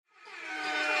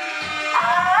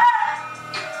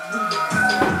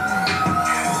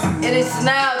It is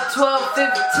now 12:15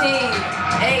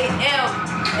 a.m.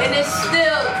 and it's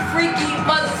still Freaky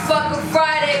Motherfucker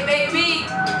Friday, baby.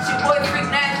 It's your boy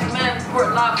Freak Nasty, man.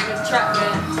 Report live from the trap,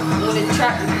 man. When the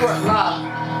trap report live.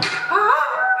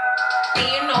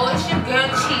 And you know it's your girl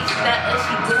Cheecha, that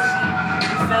Ushy Gushy.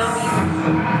 You feel me?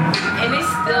 And it's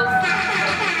still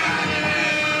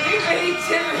we really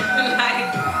chillin', like.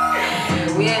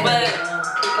 But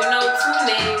you know,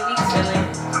 tune in, we chillin'.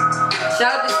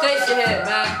 Shout out to Station Head,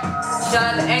 man. Shout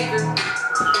out to Anchor.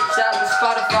 Shout out to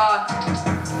Spotify.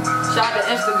 Shout out to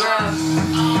Instagram.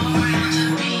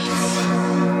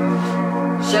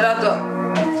 Shout out to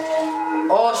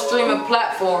all streaming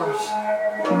platforms.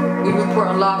 We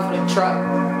reporting live from the truck.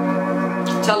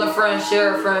 Tell a friend,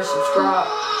 share a friend, subscribe.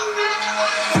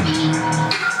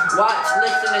 Watch,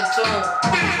 listen, and tune.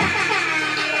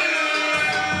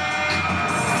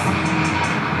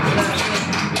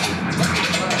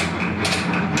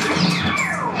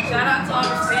 Shout out to all the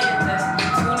fans that's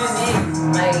tuning in.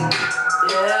 Like,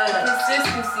 yeah,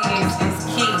 consistency is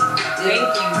key. Thank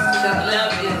you.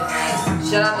 Love it.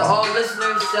 Shout out to all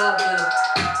listeners. Shout out to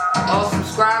all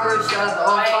subscribers. Shout out to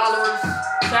all followers.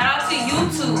 Shout out to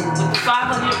YouTube with the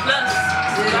 500 plus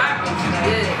subscribers.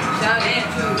 Yeah. Shout out to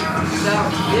YouTube. Shout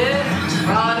out, yeah.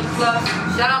 500 plus.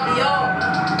 Shout out to y'all.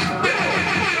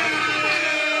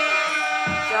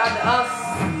 Shout out to us.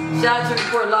 Shout out to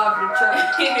Report Live for the trap.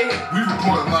 We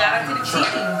record live. Shout out to the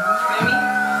chicken. You feel me?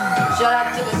 Shout out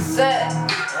to the set.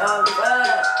 Oh,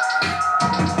 man.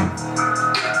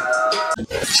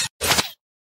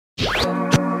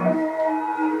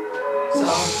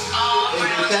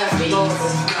 To be honest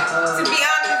with you,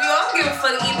 I don't give a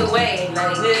fuck either way.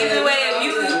 Like, either way, if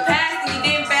you passed and you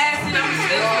didn't pass it, I'm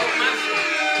still smoking my shit.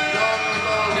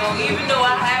 You know, even though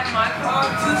I have my car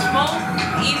to smoke,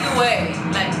 either way,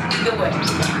 like, either way,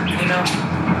 you know.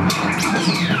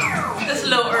 Just a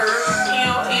little herb, you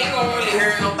know, it ain't gonna really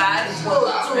hurt nobody.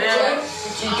 Yeah.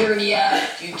 You dirty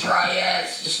ass, you dry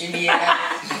ass, you shitty ass.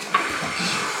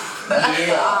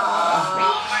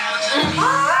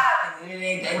 It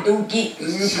ain't that dookie. You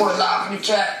report live from the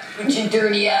trap. With your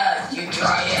dirty ass, you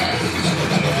dry ass,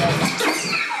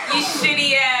 You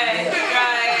shitty ass,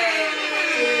 dry ass.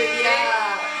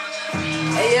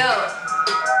 Hey yo,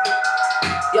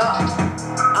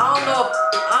 I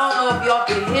don't know if y'all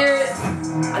can hear it.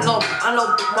 I know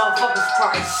motherfuckers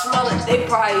probably smell it. They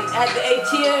probably at the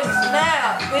ATMs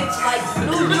now, bitch. Like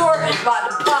New Jordan's about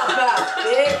to pop out,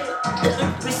 bitch.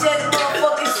 We said the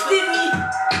motherfucking stimmy.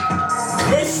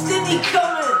 That stimmy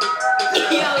coming.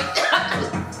 Yo,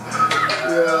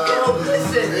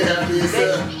 listen.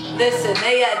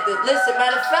 They had to listen.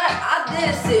 Matter of fact, I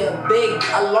did see a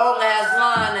long ass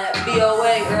line at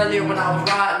BOA earlier when I was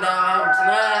riding down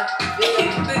tonight. The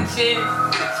chin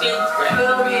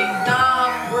Feel me?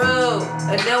 Nah, bro.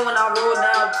 And then when I rode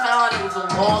downtown, it was a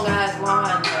long ass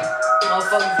line.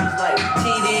 Motherfuckers was like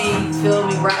TD, feel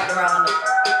me, wrapped around it.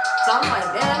 So I'm like,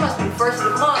 damn, that must be the first of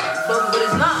the month. Feel me? But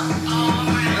it's not. You know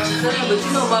what I'm saying? But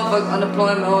you know, motherfuckers,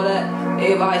 unemployment, all that.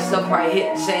 Everybody's stuff probably hit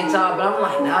at the same time. But I'm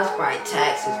like, nah, it's probably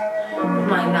taxes. I'm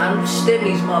like, nah, them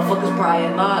stimmies, motherfuckers probably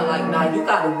in line. Like, nah, you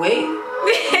gotta wait.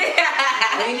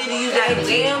 And you need to use the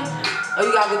ATM, or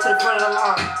you gotta go to the front of the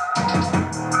line.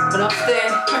 But I'm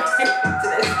staying to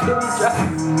that stimmy drop.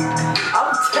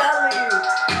 I'm telling you,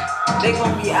 they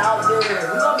gonna be out there.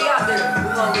 We gonna be out there.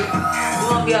 We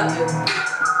gonna be out there.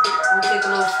 We'll take a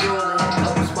little stroll and hit a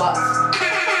couple spots. I'm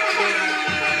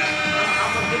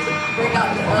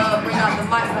gonna bring out the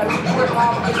mic. Like, we put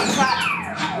off to the top.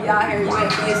 We out here, you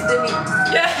waiting for your stimmy.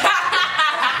 Yeah.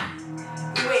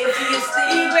 You waiting for your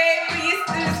stimmy. You waiting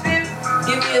for your stimmy.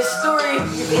 Give me a story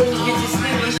when you get your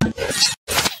stimmy.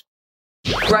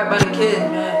 Right by the kids,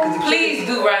 man. Please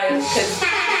do right, cause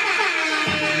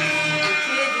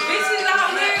bitches out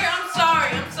here, I'm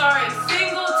sorry.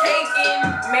 Single, taken,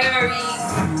 married,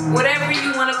 whatever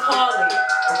you wanna call it,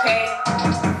 okay?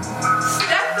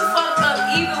 Step the fuck up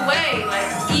either way, like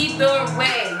either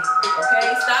way,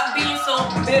 okay? Stop being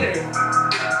so bitter.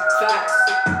 Facts.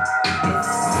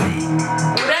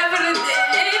 Whatever and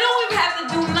it don't even have to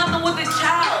do nothing with the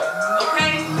child,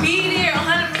 okay? Be there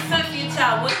 100% for your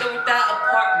child, with or without a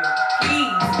partner,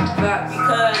 please.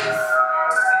 Because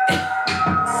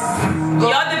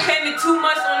y'all depended too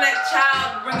much on that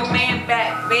child to bring a man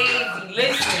back, baby.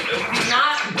 Listen, if you're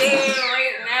not there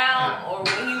right now, or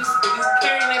when you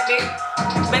carrying that baby,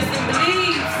 best to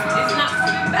believe it's not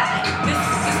coming back. Just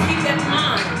keep that in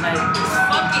mind. Like, just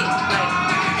fuck it. Like,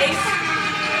 it's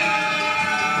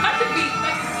cut the beat.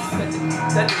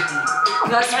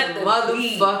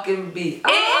 Motherfucking beat. It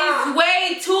is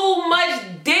way too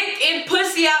much dick and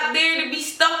pussy out there to be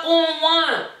stuck on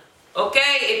one.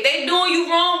 Okay? If they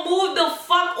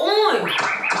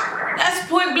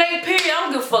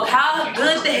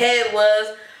head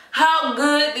was, how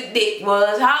good the dick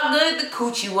was, how good the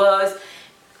coochie was.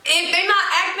 If they not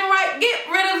acting right, get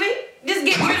rid of it. Just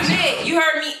get rid of it. You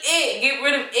heard me, get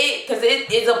rid of it, because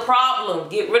it is a problem.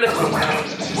 Get rid of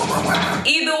it.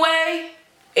 Either way,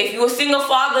 if you're a single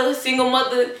father, single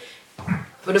mother,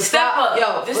 for the step up.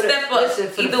 Yo, just step up.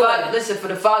 Listen, for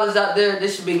the fathers out there,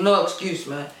 this should be no excuse,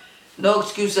 man. No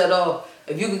excuse at all.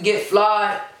 If you can get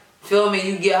fly, feel me,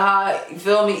 you get high, you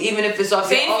feel me, even if it's off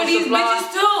your same own for these supply.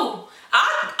 bitches too.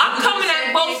 I'm coming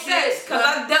at both sets, because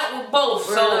I dealt with both.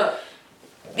 So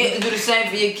you can do the same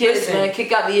for your kids, man.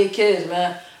 Kick out to your kids,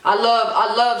 man. I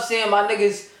love seeing my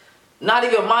niggas, not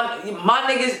even my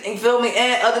niggas, you feel me,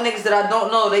 and other niggas that I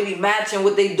don't know, they be matching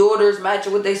with their daughters,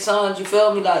 matching with their sons, you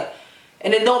feel me, like,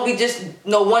 and it don't be just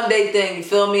no one day thing, you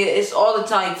feel me, it's all the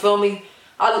time, you feel me,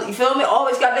 you feel me,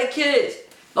 always got their kids.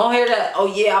 Don't hear that, oh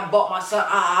yeah, I bought my son,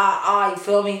 you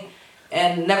feel me,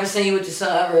 and never seen you with your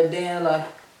son ever a day in life,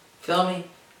 feel me.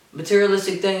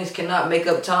 Materialistic things cannot make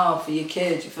up time for your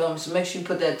kids, you feel me? So make sure you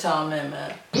put that time in,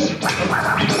 man. No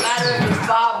matter if it's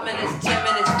 5 minutes, 10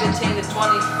 minutes, 15 to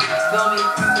 20, you feel me?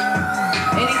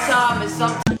 Anytime is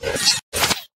something.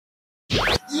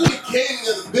 You the king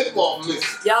of the big ball mix.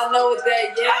 Y'all know what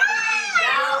that, yeah.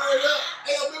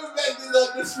 Hey, I remember back then, that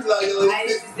bitch be like, yo, I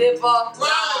used to dip off.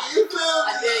 right, you feel me? I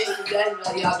did used to that,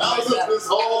 like, y'all I was know up that. this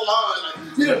whole line, like,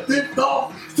 you done dipped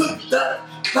off, took that,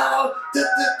 pow, dip.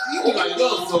 You be like, yo,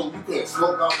 so you couldn't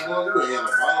smoke out one, you ain't had a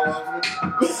bottle out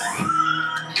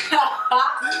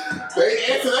They ain't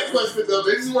answer that question though,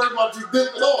 they just worried about you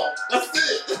dipping off. That's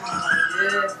it.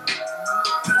 Yeah.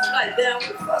 Like, damn, what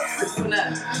the fuck is doing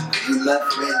that? You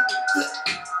left me.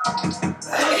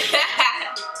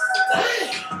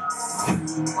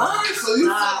 Alright, so you yo,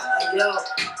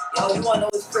 you wanna know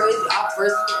what's crazy?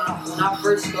 When I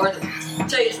first started, I'll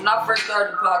tell you this, when I first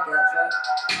started the podcast, right?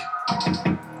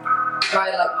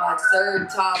 Probably like my third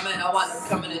time in, I wound up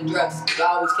coming in dressed. I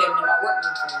always came to my work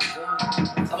uniform, you feel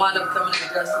me? So I wound up coming in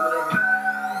dressed or whatever.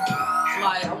 I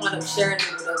wound up sharing it,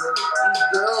 whatever. These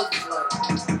girls was like,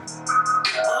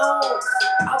 oh,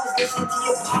 I was listening to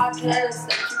your podcast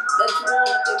that you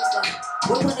on. They was like,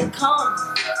 when it comes?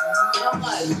 And I'm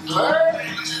like, what?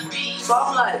 So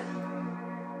I'm like,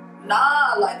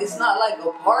 nah, like it's not like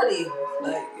a party.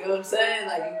 Like, you know what I'm saying?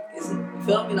 Like, you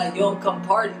feel me? Like, you don't come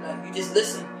party, like, you just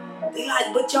listen. They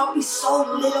like, but y'all be so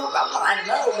lit up. I'm like, I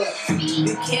know, but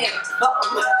you can't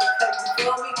come. Like, you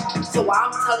feel me? So while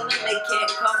I'm telling them they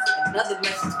can't come, another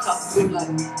message comes through, like,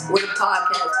 where the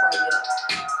podcast party at?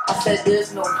 I said,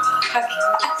 there's no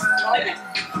podcast party.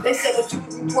 They said, but you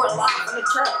report live from the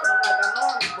trap. And I'm like, I know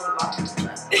I'm reporting live from the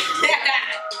trap.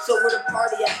 So where the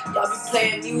party at? Y'all be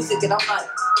playing music, and I'm like,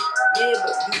 yeah,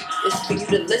 but it's for you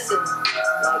to listen.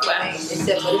 Like, I mean, they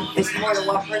said, but it's more than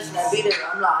one person that be there.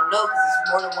 I'm like, I know, because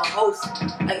it's more than one host.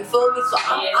 Like, you feel me? So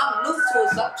I'm new to it,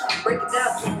 so I'm trying to break it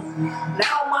down to them.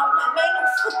 Now I'm like, man, no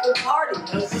fucking party.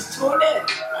 You know, just tune in.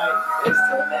 Like, just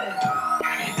tune in.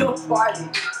 No party.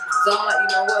 So I'm like, you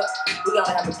know what? We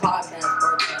gotta have a podcast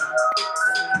party now.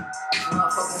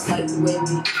 Motherfuckers like the way we,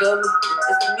 feel me?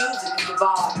 It's the music, it's the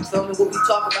vibe. You feel me? What we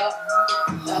talk about.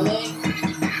 You know what I mean?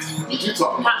 What you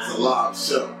talking about is a live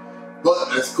show. But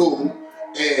that's cool.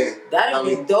 And that'd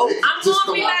be dope. I'm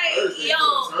gonna be like, yo,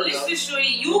 listen, shorty,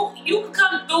 you can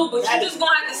come through, but you just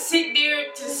gonna have to sit there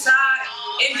to the side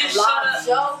and just shut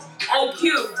up on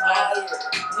cue.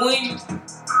 When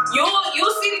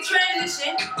you'll see the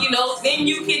transition, you know, then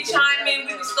you can chime in,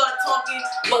 we can start talking.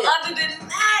 But other than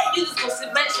that, you just gonna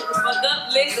sit back, shut the fuck up,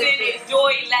 listen,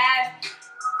 enjoy, laugh.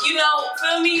 You know,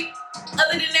 feel me?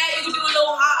 Other than that, you can do a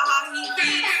little ha he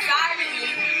silently. You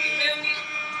feel me?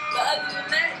 But other than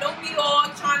that, don't be all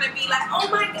trying to be like, oh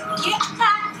my god,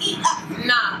 yeah,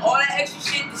 nah, all that extra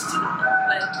shit is too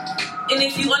like. And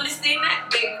if you understand that,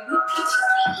 baby, we peachy.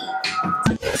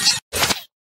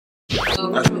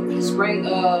 Spring,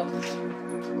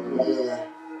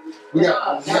 we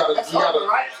gotta.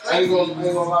 I ain't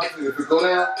gonna lie to you. If we go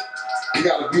down, we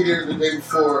gotta be there the day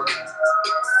before.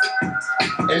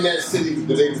 In that city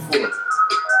the day before.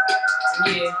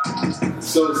 Yeah.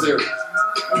 So serious.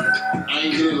 I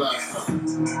ain't get it last time.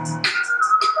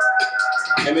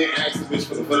 And they asked the bitch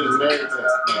for the footage and everything.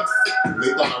 Like,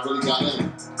 they thought I really got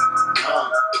in.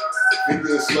 Big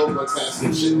thing slow, but had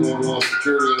some shit going on,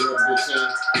 security and whatever bitch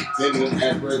saying. Then when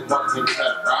Asbury Park came to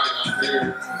that ride out here,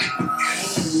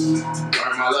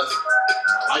 learned my lesson.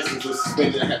 My license was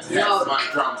suspended. I had to have somebody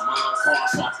drive my mom's car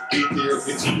so I could get there.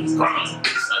 Bitch, was crying.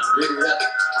 It's like, really that?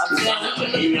 I'm saying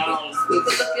we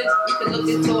can look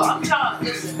into it. I'm trying to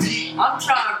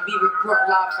be reporting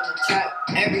live from the trap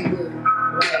everywhere.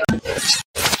 Right.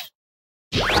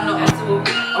 I know.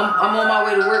 I'm on my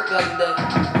way to work the other day.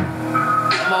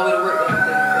 I'm on my way to work the other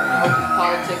day. I was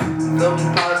politic, feel me,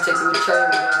 politicking with Trey.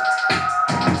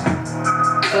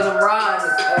 Cause I'm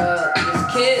riding, this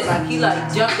kid, like he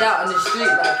like jumped out in the street,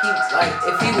 like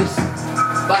if he was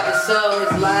about to sell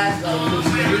his last,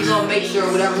 like he's gonna make sure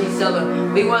whatever he's selling.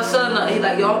 But he wasn't selling nothing. He's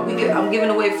like, yo, I'm giving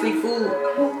away free food.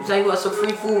 He's like, you want some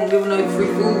free food? I'm giving away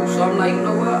free food. So I'm like, you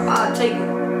know what? I'll take it.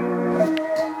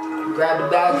 Grab the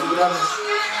bags or whatever.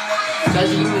 So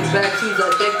as he gave me his bag, he was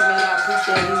like, thank you, man, I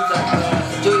appreciate it. He was like,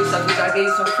 enjoy yourself. He was like, I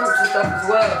gave you some fruits and stuff as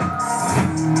well.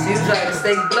 So he was like,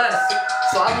 stay blessed.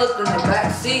 So I looked in the back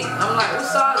seat. I'm like, what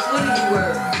size hoodie you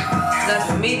wear?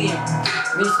 That's a medium.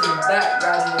 Reached in the back,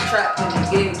 grabbed him the trap hoodie and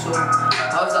gave it to him.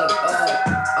 I was like,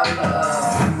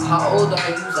 how old are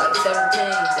you? He was like 17.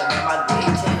 He said, man, I might be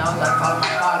 18. I was like, follow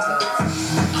my podcast.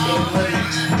 Same hoodie.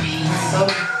 So,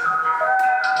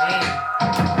 man.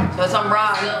 So as I'm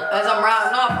riding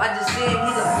off, I just see him.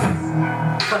 He's like,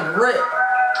 from the rip.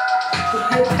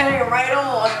 Hanging right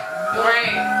on.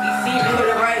 Right.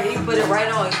 He put it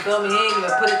right on. You feel me? He ain't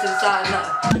even put it to the side,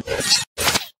 nothing.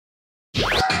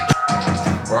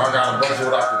 Bro, I got a bunch of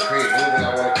what I can create, anything I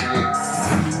want to create.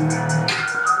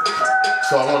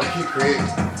 So I want to keep creating.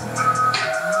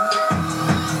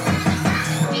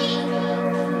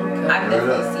 I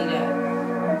definitely see that.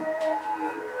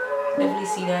 Definitely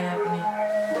see that happening.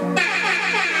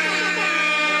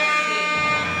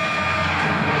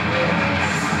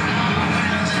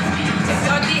 If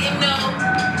y'all didn't know,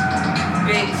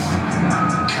 bitch,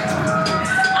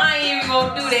 I ain't even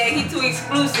gonna do that. He too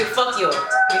exclusive. Fuck you.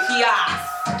 Bitch, he off.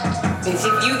 Bitch,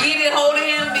 if you get a hold of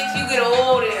him, bitch, you get a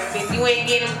hold of him. Bitch, you ain't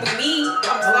getting him through me.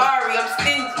 I'm sorry, I'm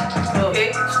stingy.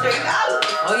 Bitch, straight out.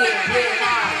 Oh yeah,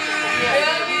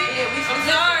 I'm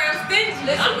sorry, I'm stingy.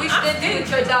 Listen, we stingy with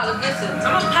your dollars. Listen,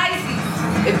 I'm a Pisces.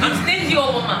 I'm stingy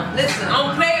over mine. Listen, I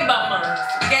don't play about mine.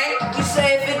 Okay? we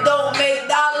say if it don't make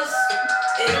dollars,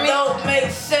 it don't make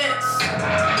sense.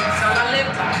 That's all I live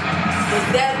by. With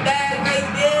that bag right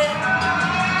there,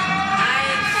 I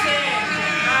ain't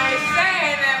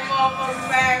saying that motherfucker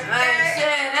back. I ain't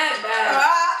saying that bag.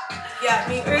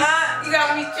 You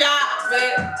got me chopped,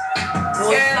 man.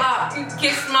 Stop. You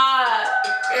kiss my eye.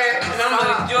 Yeah, and I'm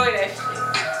gonna enjoy that shit.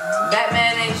 That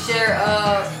man ain't share.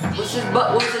 What's his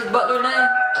butler name?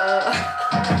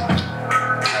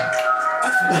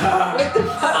 What the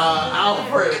fuck?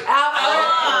 Alfred.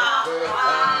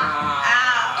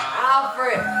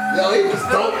 Alfred. Yo, he was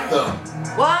dope though.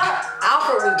 What?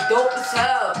 Alfred was dope as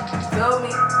hell. Feel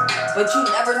me? But you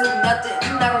never knew nothing.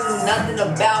 You never knew nothing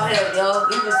about him, yo.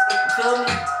 He was, feel me?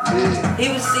 Yeah. He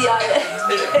was CIA.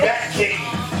 That king.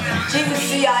 He was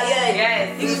CIA.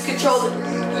 Yes. He was controlling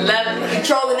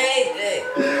everything.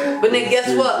 But then guess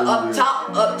what? Up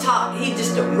top, he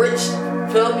just a rich.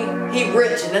 Feel me? He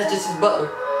rich, and that's just his butler.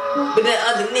 But then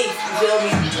underneath, you feel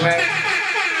me? Right.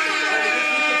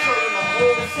 Underneath, he controlling the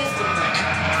whole system.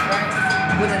 Right?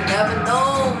 Would have never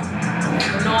known.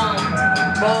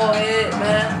 Bald head,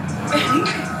 man.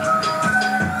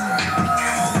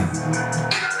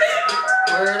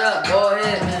 Word up, bald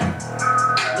head, man.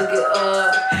 Look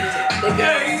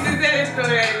at You just said it so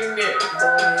that you did.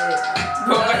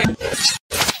 bald head.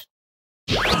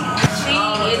 She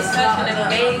is such an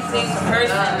amazing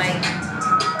person, like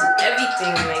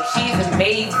everything, like she's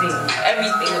amazing.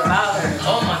 Everything about her.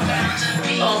 Oh my god.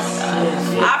 Oh my god.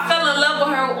 I fell in love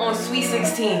with her on Sweet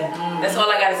 16. That's all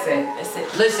I gotta say. That's it.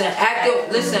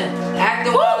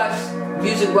 Acting wise,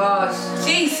 music wise.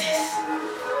 Jesus.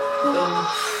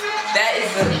 That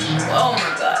is oh my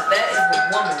god, that is a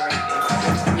woman right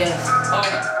there. Yes. Oh my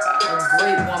god. A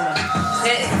great woman.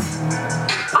 Shit.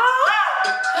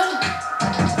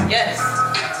 Yes.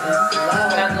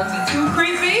 I'm not gonna be too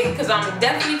creepy, because I'm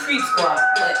definitely creep squad,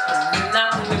 but I'm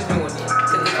not gonna ruin it.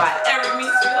 Because if I ever meet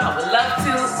you, I would love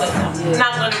to, but I'm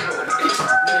not gonna ruin it.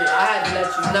 Yeah, I had to let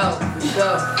you know, for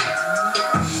sure.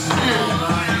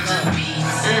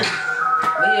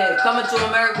 But yeah, Coming to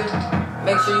America,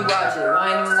 make sure you watch it.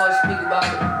 I ain't even gonna speak about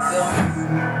it. Feel me?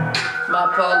 My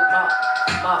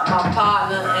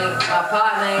partner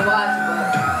ain't watching,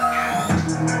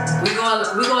 but we gonna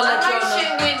let I y'all like know. shit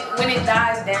when it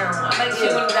dies down. I like shit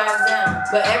when it dies down.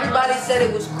 But everybody said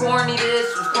it was corny this,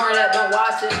 was corny that, don't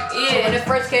watch it. Yeah. So when it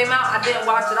first came out, I didn't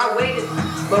watch it, I waited.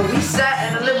 But we sat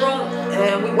in the living room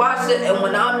and we watched it, and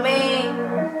when I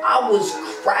was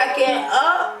cracking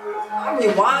up. I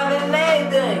rewinding and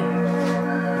everything.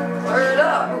 Word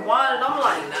up, rewinding. I'm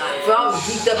like, nah. So I was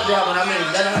geeked up there when I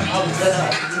was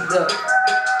geeked up.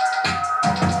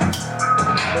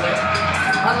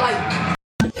 I like.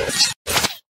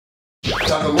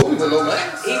 Talking movie with no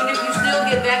mask. Even if you still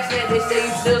get vaccinated, they say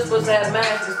you still supposed to have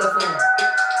masks and stuff on.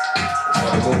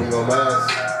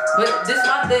 But this is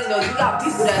my thing though, you got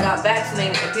people that got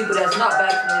vaccinated and people that's not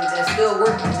vaccinated that still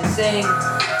work in the same,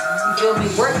 you feel me,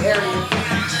 work area.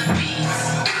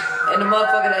 And the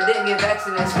motherfucker that didn't get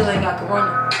vaccinated still ain't got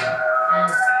corona.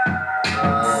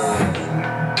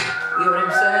 You know what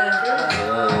I'm saying?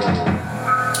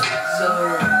 So,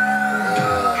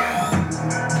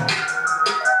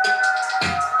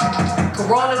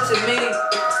 corona to me,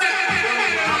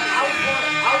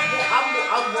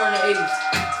 I was born in the 80s.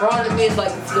 Corona to me is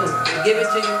like the flu. They give it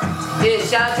to you. Yeah,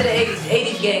 shout out to the 80s.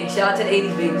 80s gang. Shout out to the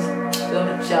 80s babies. Feel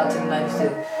me? Shout out to the 90s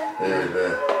too. Yeah,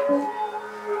 man.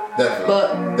 Definitely. But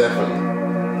definitely.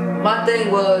 My thing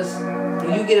was,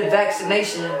 when you get a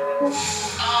vaccination,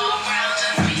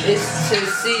 it's to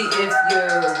see if your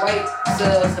white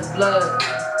cells and blood,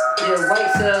 your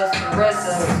white cells and red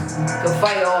cells can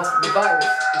fight off the virus.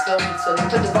 You feel me? So they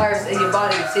put the virus in your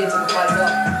body to see if it can fight it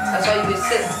off. That's how you get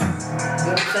sick. You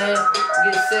know what I'm saying? You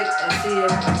get sick and see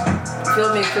if, you feel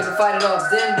me, if it can fight it off.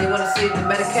 Then they want to see if the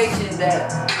medication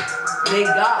that they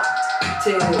got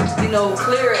to, you know,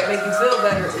 clear it, make you feel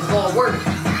better, is gonna work.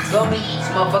 You feel me?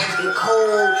 Some motherfuckers get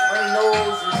cold, runny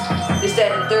nose, this, that,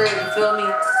 and the third, you feel me?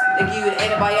 They give you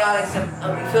antibiotics, you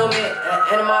feel me?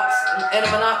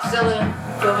 Amoxicillin,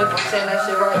 you feel me if I'm saying that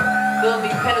shit right? You feel me?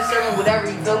 Penicillin, whatever,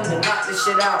 you feel me, to knock this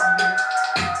shit out.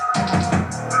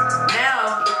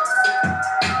 Now,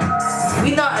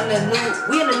 we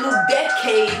in a new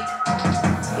decade.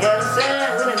 You know what I'm saying?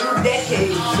 We're in a new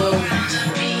decade, so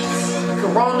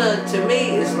Corona to me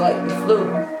is like the flu.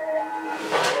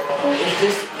 It's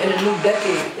just in a new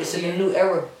decade. It's in a new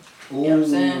era. You know what I'm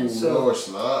saying? So no, it's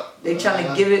not. They trying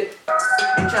to give it.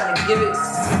 They trying to give it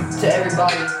to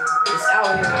everybody. It's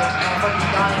out here. Motherfuckers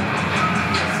dying.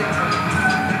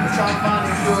 They're trying to find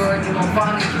a cure. They're gonna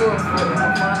find a cure for it. They're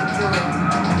gonna find a cure.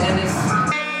 And it's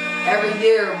every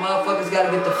year motherfuckers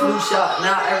gotta get the flu shot.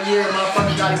 Now every year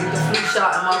motherfuckers gotta get the flu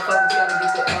shot and motherfuckers gotta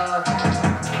get the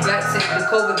vaccine, the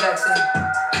COVID vaccine.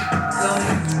 Feel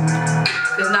me?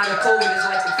 Cause now the COVID is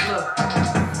like the flu.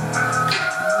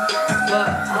 But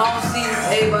I don't see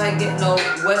everybody getting no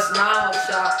West Nile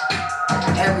shot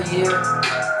every year.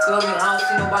 Feel me? I don't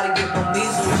see nobody getting no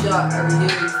measles shot every year.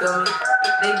 You feel me?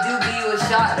 They do give you a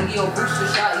shot. They give you a booster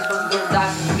shot. You're supposed to go to the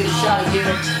doctor and get a shot a year.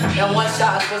 That one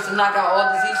shot is supposed to knock out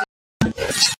all diseases.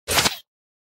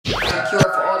 A cure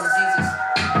for all diseases.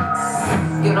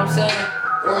 You know what I'm saying?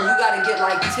 Or you gotta get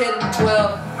like 10, 12.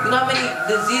 You know how many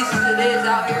diseases it is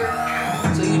out here?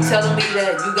 So you telling me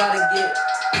that you gotta get,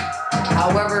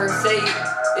 however, say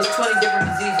it's 20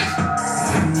 different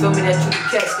diseases. Feel me, that you can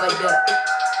catch like that.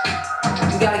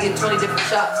 You gotta get 20 different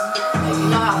shots. Like, you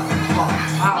know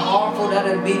how harmful that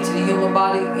would be to the human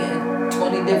body, and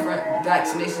 20 different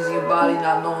vaccinations in your body,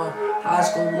 not knowing how it's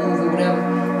gonna move or whatever.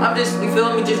 I'm just, you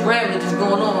feel me, just rambling, just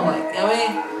going on, like, you know what I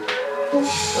mean? That's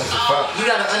a fact. You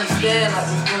gotta understand like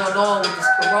what's going on with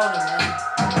this corona, man.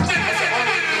 That's the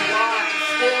only reason why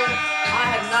still I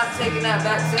have not taken that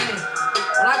vaccine.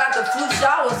 When I got the flu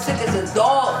shot, I was sick as a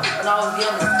dog when I was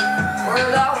younger.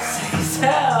 Word, I was sick as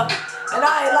hell. And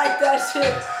I ain't like that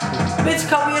shit. Bitch,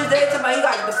 couple years later, man, you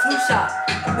got the flu shot.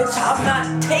 And bitch, I'm not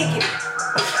taking it.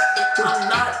 I'm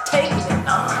not taking it,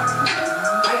 nah.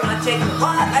 I'm not taking it.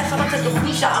 Why? Last time I took the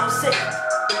flu shot, I'm sick.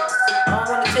 I don't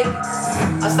wanna take it.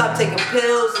 I stopped taking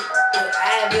pills,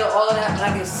 Advil, all that, when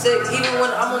I get sick. Even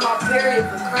when I'm on my period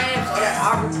for cramps, all that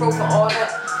ibuprofen, all that.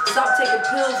 Stop taking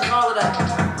pills and all of that.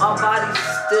 My body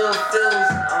still feels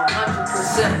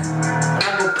 100%. When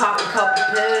I go pop a couple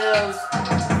pills,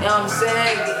 you know what I'm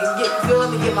saying? Feel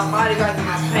me? Get my body right, get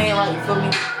my pain right, you feel me?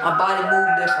 My body move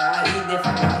different, I eat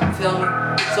different, you feel me?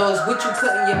 So it's what you put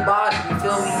in your body, you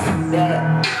feel me? That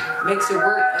makes it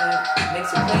work and makes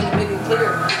it clean and make it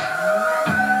clear, man.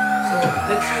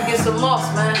 Make sure you get some moss,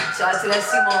 man. Shout out to that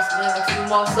sea moss, man. Make sure you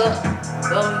moss up.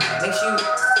 Feel me? Make sure you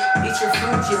eat your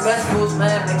fruits, your vegetables,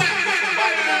 man. Make sure you get some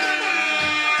vitamins.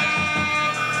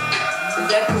 Cause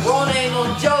that corona ain't no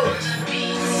joke.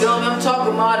 Feel me? I'm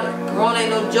talking about it. Corona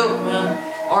ain't no joke, man.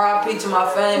 R.I.P. to my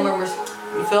family members.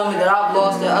 You feel me? That I've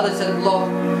lost, that others have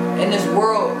lost in this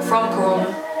world from corona.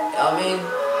 You know what I mean?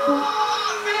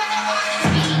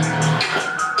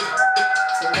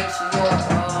 So make sure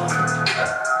you're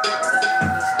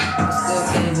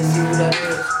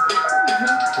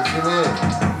What you mean?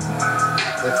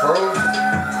 They froze?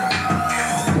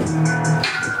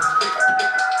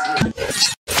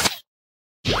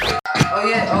 Oh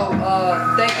yeah,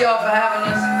 thank y'all for having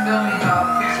us, you feel me? I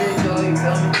appreciate y'all, you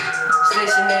feel me?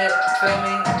 Station head, you feel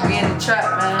me? We in the trap,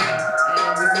 man,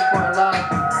 and we reporting live.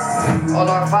 All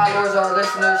our followers, our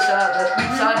listeners, shout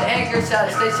out to Anchor, shout out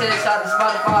to Station head, shout out to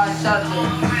Spotify, shout out to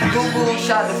Google,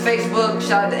 shout out to Facebook,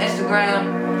 shout out to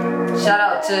Instagram. Shout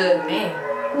out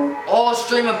to all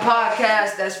streaming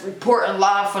podcasts that's reporting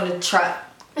live from the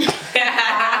trap.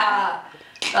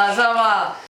 That's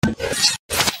about.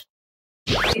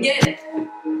 Again,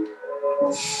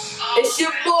 it's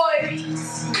your boy,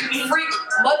 Freak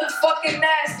Motherfucking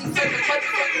Nasty from the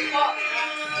motherfucking Hawk.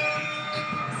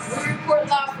 We report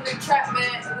live from the trap,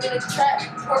 man. We in the trap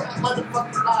reporting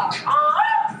motherfucking live.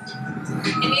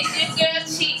 And it's your girl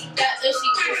Cheecha, Ushy,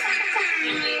 Gushy.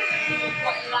 We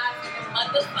reporting live from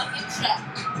the motherfucking trap.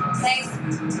 Okay?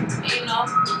 You know,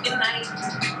 good night.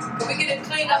 Can we get it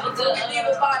cleaned up until we leave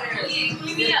up out of here? Yeah,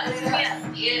 clean me up.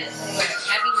 Yeah.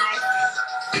 That'd be nice.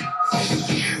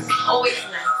 Always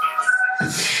nice.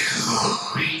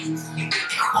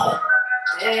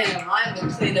 Damn, I ain't been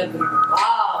cleaned up in a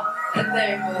while. That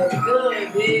thing was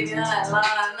good, baby. I ain't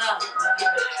lying up,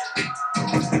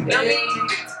 man. I mean,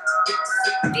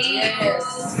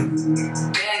 Yes.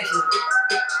 Action.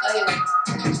 Oh, yeah.